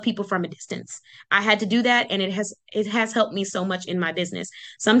people from a distance. I had to do that, and it has helped me so much in my business.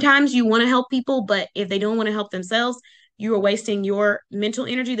 Sometimes you want to help people, but if they don't want to help themselves, you are wasting your mental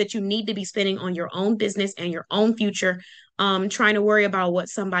energy that you need to be spending on your own business and your own future, trying to worry about what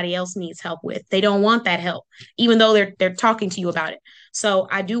somebody else needs help with. They don't want that help, even though they're talking to you about it. So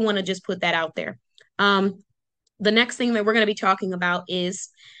I do want to just put that out there. The next thing that we're going to be talking about is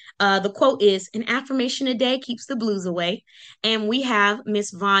the quote is an affirmation a day keeps the blues away. And we have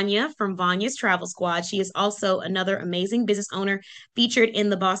Miss Vanya from Vanya's Travel Squad. She is also another amazing business owner featured in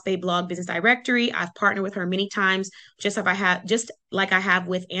the Boss Babe blog business directory. I've partnered with her many times, just like I have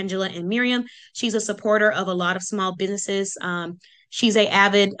with Angela and Miriam. She's a supporter of a lot of small businesses. She's a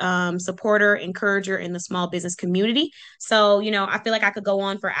avid supporter, encourager in the small business community. So, I feel like I could go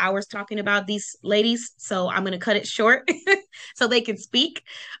on for hours talking about these ladies. So I'm going to cut it short so they can speak.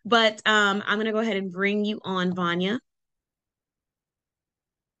 But I'm going to go ahead and bring you on, Vanya.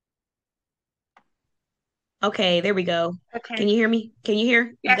 Okay, there we go. Can Okay. you hear me? Can you hear?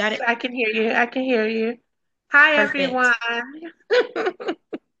 You Yes, got it? I can hear you. I can hear you. Hi, Perfect. everyone. So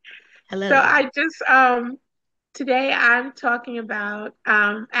Hello. I just today I'm talking about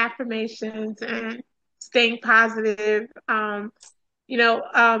affirmations and staying positive. The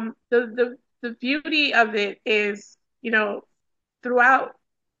beauty of it is, throughout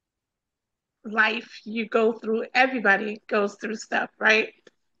life you go through, everybody goes through stuff, right?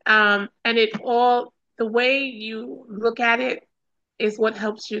 And it all, the way you look at it is what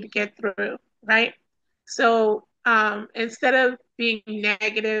helps you to get through, right? So instead of being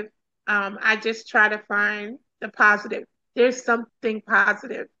negative, I just try to find the positive. There's something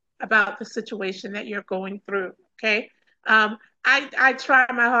positive about the situation that you're going through. Okay. I try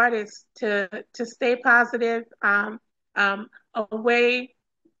my hardest to stay positive. A way,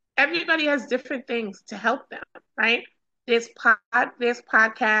 everybody has different things to help them, right? There's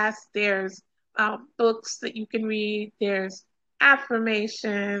podcasts, there's books that you can read, there's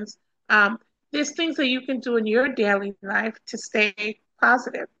affirmations, um, there's things that you can do in your daily life to stay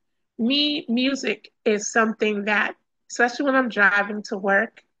positive. Music is something that, especially when I'm driving to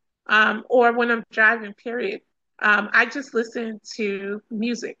work, or when I'm driving, period, I just listen to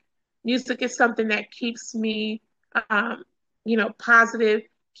music. Music is something that keeps me, um, positive,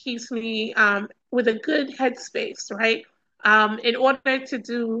 keeps me with a good headspace, right? In order to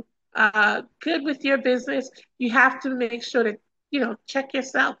do good with your business, you have to make sure that, check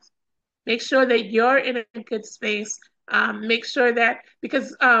yourself. Make sure that you're in a good space. Make sure that,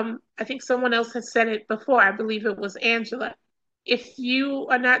 because I think someone else has said it before, I believe it was Angela. If you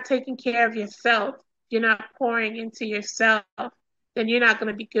are not taking care of yourself, you're not pouring into yourself, then you're not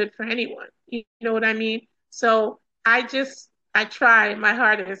going to be good for anyone. You know what I mean? So I try my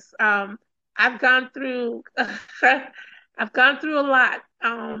hardest. I've gone through, I've gone through a lot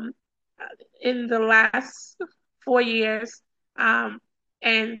in the last 4 years.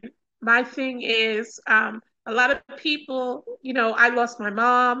 And my thing is, a lot of people, I lost my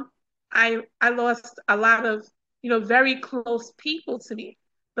mom. I lost a lot of, very close people to me.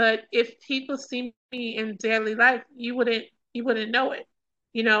 But if people see me in daily life, you wouldn't know it.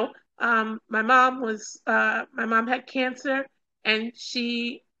 You know, my mom had cancer, and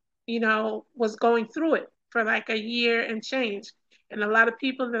she, was going through it for like a year and change. And a lot of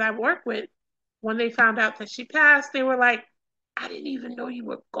people that I work with, when they found out that she passed, they were like, I didn't even know you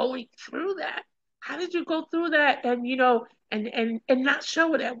were going through that. How did you go through that, and and not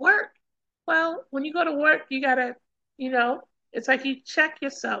show it at work? Well, when you go to work, you gotta, you know, it's like you check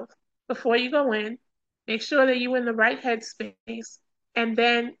yourself before you go in, make sure that you're in the right headspace, and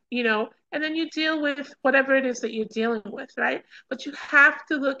then, and then you deal with whatever it is that you're dealing with, right? But you have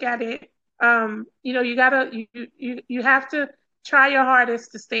to look at it. You gotta you have to try your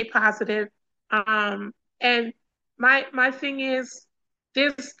hardest to stay positive. And my thing is,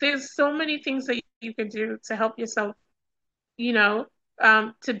 there's so many things that you can do to help yourself, you know,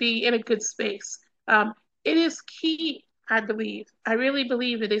 to be in a good space. It is key, I believe. I really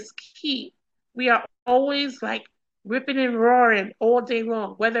believe it is key. We are always like ripping and roaring all day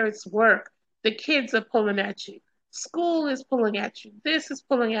long, whether it's work, the kids are pulling at you, school is pulling at you, this is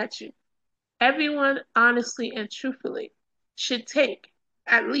pulling at you. Everyone, honestly and truthfully, should take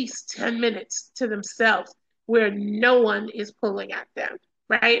at least 10 minutes to themselves where no one is pulling at them,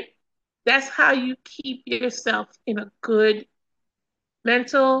 right? That's how you keep yourself in a good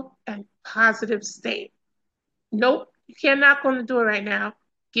mental and positive state. Nope, you can't knock on the door right now.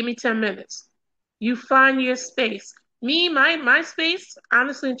 Give me 10 minutes. You find your space. My space,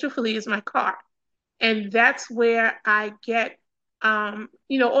 honestly and truthfully, is my car. And that's where I get all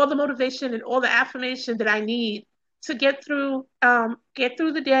the motivation and all the affirmation that I need to get through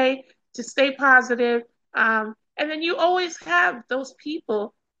the day, to stay positive. And then you always have those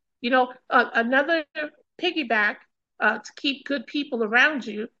people, another piggyback to keep good people around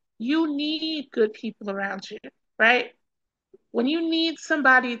you. You need good people around you, right? When you need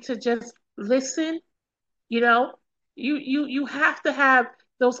somebody to just listen, you know, you have to have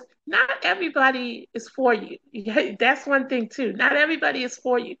those. Not everybody is for you. That's one thing too. Not everybody is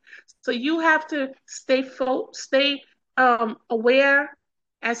for you. So you have to stay aware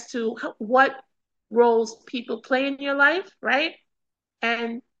as to what roles people play in your life, right?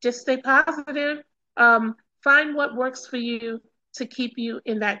 And just stay positive. Find what works for you to keep you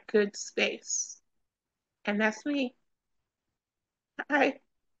in that good space. And that's me. All right.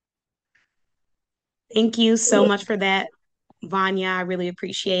 Thank you so much for that, Vanya. I really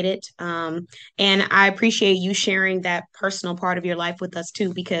appreciate it. And I appreciate you sharing that personal part of your life with us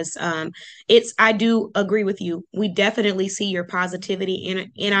too, because I do agree with you. We definitely see your positivity in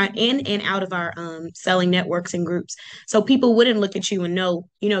and out of our selling networks and groups. So people wouldn't look at you and know,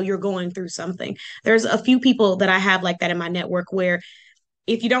 you're going through something. There's a few people that I have like that in my network where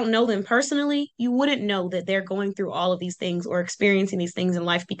if you don't know them personally, you wouldn't know that they're going through all of these things or experiencing these things in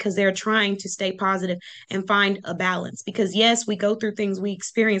life because they're trying to stay positive and find a balance. Because, yes, we go through things, we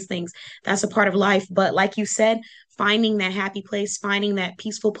experience things. That's a part of life. But, like you said, finding that happy place, finding that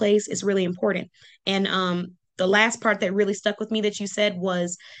peaceful place is really important. And the last part that really stuck with me that you said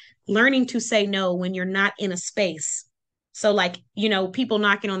was learning to say no when you're not in a space. So, like, people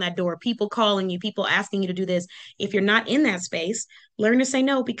knocking on that door, people calling you, people asking you to do this. If you're not in that space, learn to say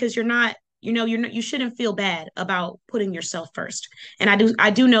no because you shouldn't feel bad about putting yourself first. And I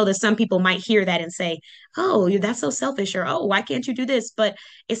do know that some people might hear that and say, oh, that's so selfish, or oh, why can't you do this? But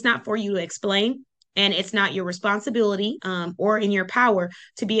it's not for you to explain, and it's not your responsibility or in your power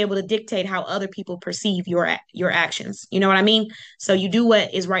to be able to dictate how other people perceive your actions. You know what I mean? So you do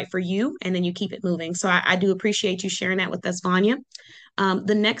what is right for you, and then you keep it moving. So I do appreciate you sharing that with us, Vanya.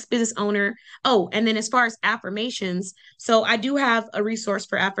 The next business owner. Oh, and then as far as affirmations, so I do have a resource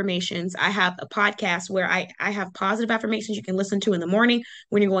for affirmations. I have a podcast where I have positive affirmations you can listen to in the morning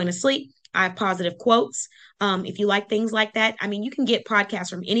when you're going to sleep. I have positive quotes. If you like things like that, I mean, you can get podcasts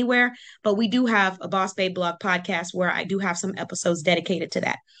from anywhere, but we do have a Boss Babe blog podcast where I do have some episodes dedicated to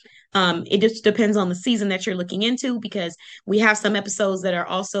that. It just depends on the season that you're looking into because we have some episodes that are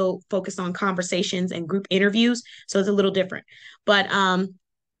also focused on conversations and group interviews. So it's a little different. But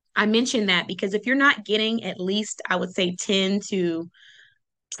I mentioned that because if you're not getting at least, I would say 10 to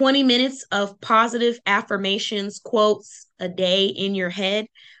 20 minutes of positive affirmations, quotes a day in your head,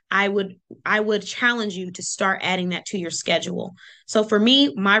 I would challenge you to start adding that to your schedule. So for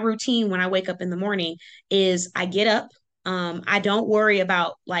me, my routine when I wake up in the morning is I get up. I don't worry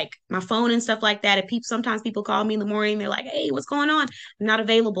about like my phone and stuff like that. If people sometimes people call me in the morning, they're like, "Hey, what's going on?" I'm not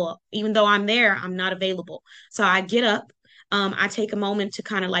available. Even though I'm there, I'm not available. So I get up. I take a moment to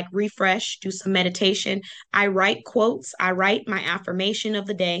kind of like refresh, do some meditation. I write quotes. I write my affirmation of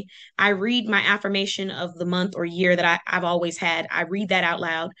the day. I read my affirmation of the month or year that I've always had. I read that out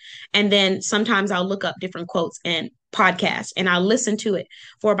loud. And then sometimes I'll look up different quotes and podcasts and I'll listen to it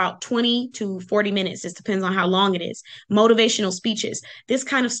for about 20 to 40 minutes. It depends on how long it is. Motivational speeches, this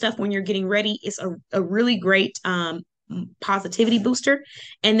kind of stuff when you're getting ready is a really great positivity booster.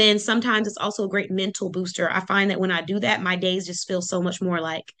 And then sometimes it's also a great mental booster. I find that when I do that, my days just feel so much more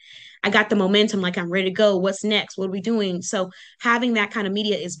like I got the momentum, like I'm ready to go. What's next? What are we doing? So having that kind of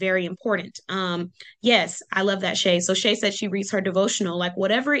media is very important. Yes, I love that, Shay. So Shay said she reads her devotional, like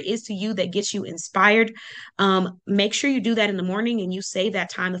whatever it is to you that gets you inspired. Make sure you do that in the morning and you save that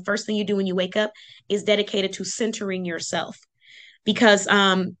time. The first thing you do when you wake up is dedicated to centering yourself because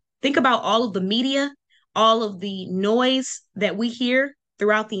think about all of the media, all of the noise that we hear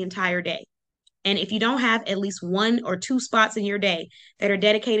throughout the entire day. And if you don't have at least one or two spots in your day that are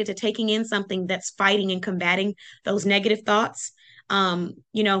dedicated to taking in something that's fighting and combating those negative thoughts,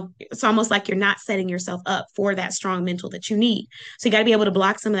 it's almost like you're not setting yourself up for that strong mental that you need. So you got to be able to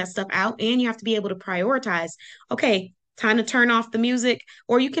block some of that stuff out and you have to be able to prioritize. Okay, time to turn off the music,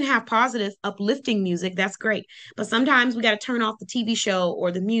 or you can have positive, uplifting music. That's great. But sometimes we got to turn off the TV show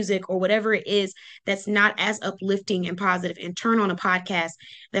or the music or whatever it is that's not as uplifting and positive and turn on a podcast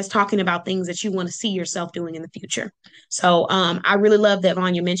that's talking about things that you want to see yourself doing in the future. So I really love that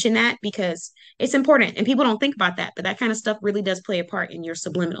Vanya mentioned that because it's important and people don't think about that, but that kind of stuff really does play a part in your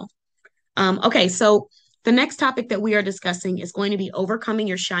subliminal. Okay, so The next topic that we are discussing is going to be overcoming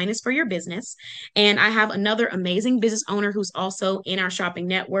your shyness for your business. And I have another amazing business owner who's also in our shopping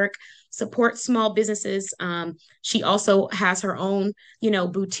network, supports small businesses. She also has her own,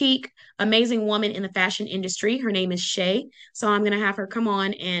 boutique, amazing woman in the fashion industry. Her name is Shay. So I'm going to have her come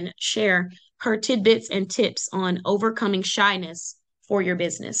on and share her tidbits and tips on overcoming shyness for your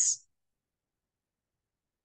business.